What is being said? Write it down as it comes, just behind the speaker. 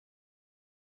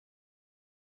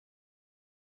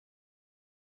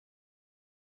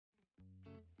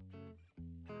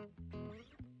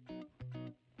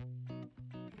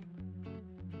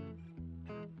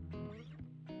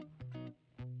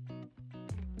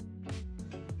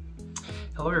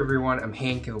Hello everyone, I'm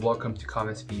Hank and welcome to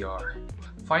Comments VR.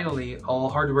 Finally, all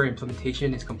hardware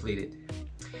implementation is completed.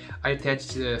 I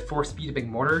attached 4 speed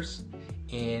motors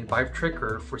and VIVE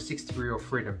tracker for 6 degrees of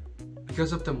freedom.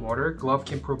 Because of the motor, Glove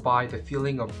can provide the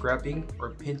feeling of grabbing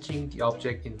or pinching the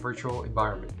object in virtual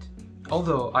environment.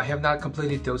 Although I have not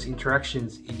completed those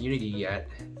interactions in Unity yet,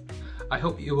 I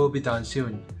hope it will be done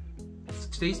soon.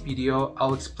 Today's video,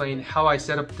 I'll explain how I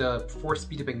set up the 4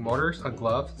 speed motors on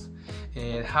gloves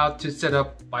and how to set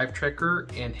up Vive Tracker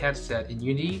and headset in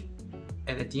Unity,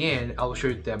 and at the end, I'll show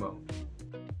you the demo.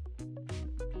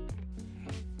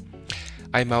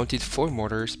 I mounted 4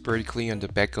 motors vertically on the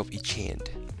back of each hand.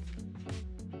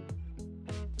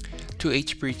 2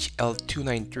 H-bridge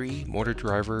L293 motor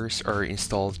drivers are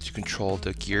installed to control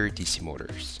the gear DC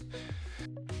motors.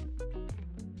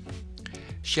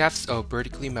 Shafts of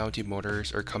vertically mounted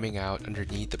motors are coming out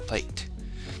underneath the plate.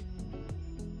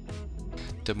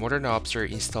 The motor knobs are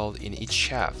installed in each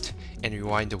shaft and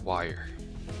rewind the wire.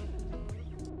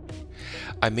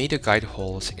 I made the guide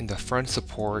holes in the front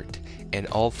support and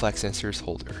all flex sensors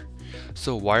holder,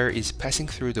 so wire is passing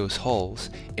through those holes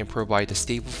and provide a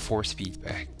stable force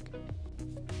feedback.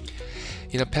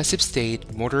 In a passive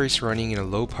state, motor is running in a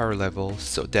low power level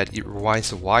so that it rewinds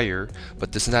the wire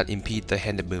but does not impede the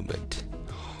hand movement.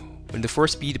 When the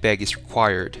force feedback is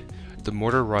required, the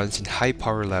motor runs in high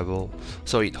power level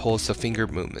so it holds the finger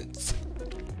movements.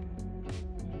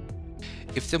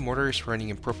 If the motor is running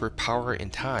in proper power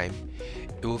and time,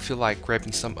 it will feel like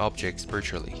grabbing some objects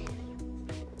virtually.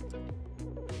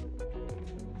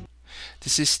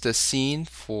 This is the scene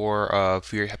for a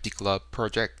VIVE Haptic Glove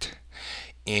project,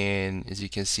 and as you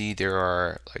can see, there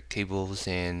are like tables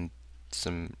and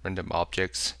some random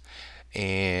objects,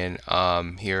 and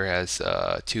here has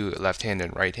 2 left hand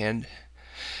and right hand.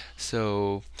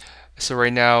 So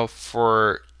right now,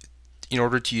 in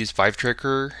order to use Vive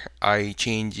Tracker, I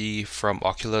changed it from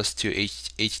Oculus to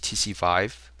HTC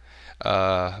Vive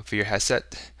for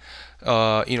headset.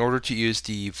 In order to use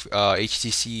the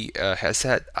HTC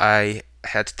headset, I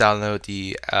had to download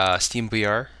the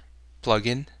SteamVR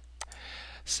plugin.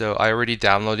 So I already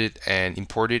downloaded and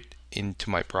imported into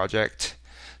my project.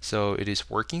 So it is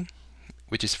working,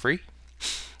 which is free.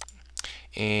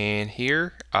 And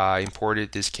here I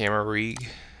imported this camera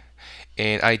rig,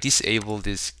 and I disabled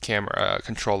this camera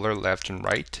controller left and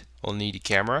right, only the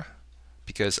camera,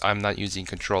 because I'm not using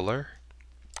controller.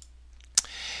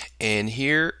 And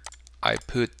here I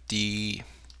put the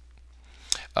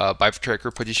Vive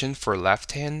tracker position for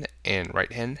left hand and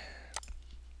right hand.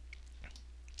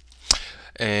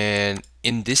 And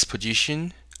in this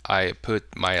position, I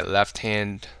put my left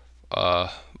hand,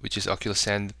 which is Oculus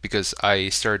hand, because I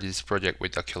started this project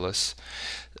with Oculus.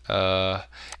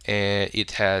 And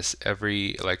it has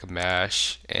every like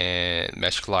mesh and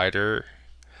mesh glider.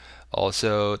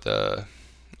 Also,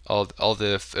 all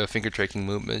the finger tracking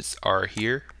movements are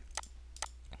here.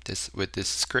 With this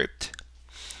script.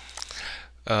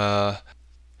 Uh,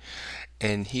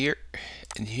 and here,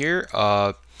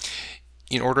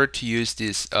 in order to use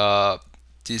this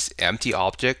empty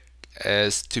object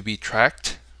as to be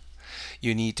tracked,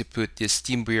 you need to put this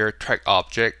SteamVR track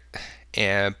object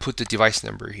and put the device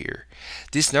number here.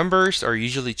 These numbers are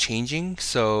usually changing,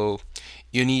 so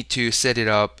you need to set it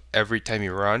up every time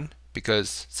you run,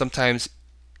 because sometimes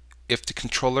if the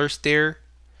controller's there,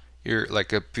 you're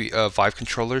like a Vive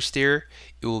controller's there,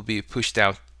 it will be pushed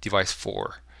down device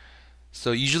 4.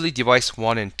 So usually device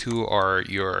 1 and 2 are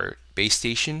your base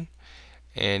station,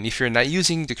 and if you're not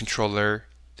using the controller,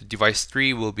 the device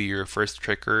 3 will be your first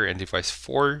tracker and device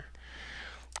 4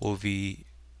 will be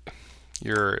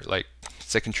your like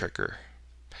second tracker.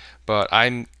 But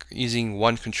I'm using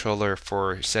one controller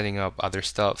for setting up other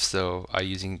stuff, so I'm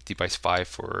using device 5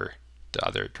 for the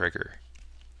other tracker.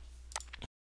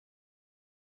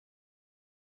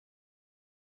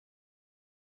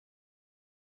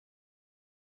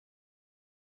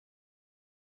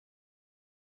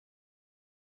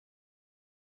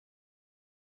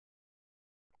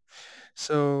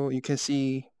 So you can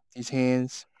see these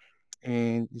hands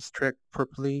and it's tracked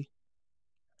properly.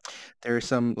 There's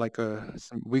some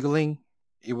wiggling.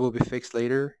 It will be fixed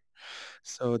later.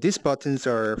 So these buttons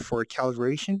are for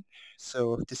calibration.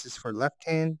 So this is for left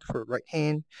hand, for right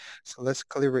hand. So let's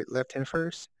calibrate left hand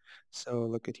first. So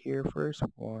look at here first.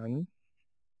 1,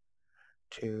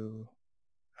 2.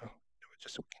 Oh,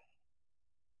 just one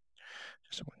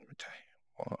more time.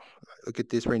 Wow. Look at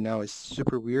this right now. It's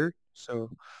super weird.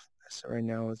 So right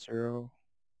now it's 0,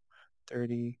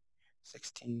 30,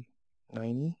 60,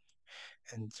 90,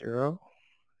 and 0,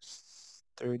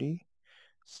 30,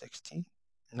 60,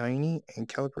 90, and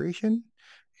calibration.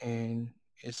 And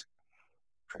it's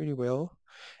pretty well.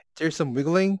 there's some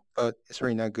wiggling, but it's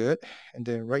really not good. And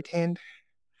then right hand,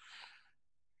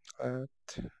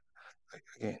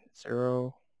 again,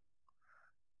 0,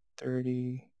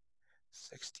 30,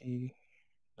 60,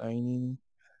 90,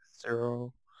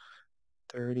 0,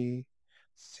 30,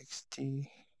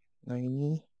 60,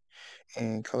 90,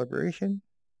 and calibration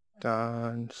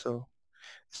done. So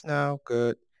it's now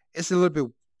good. It's a little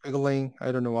bit wiggling.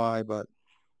 I don't know why, but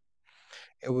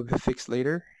it will be fixed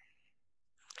later.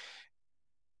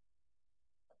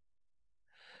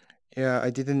 Yeah, I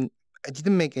didn't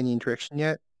make any interaction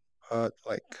yet, but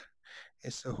like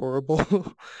it's horrible.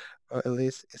 But at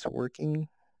least it's working.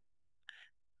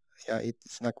 Yeah,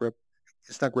 it's not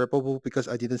grabbable because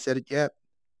I didn't set it yet.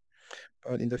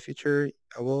 But in the future,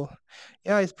 I will.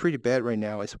 Yeah, it's pretty bad right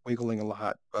now. It's wiggling a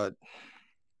lot, but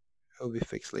it will be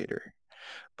fixed later.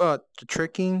 But the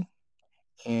tracking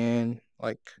and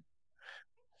like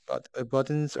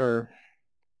buttons are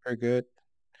good.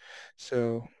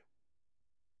 So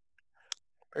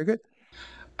very good.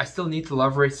 I still need to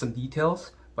elaborate some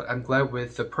details, but I'm glad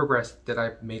with the progress that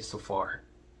I've made so far.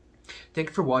 Thank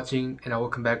you for watching, and I will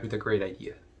come back with a great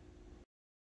idea.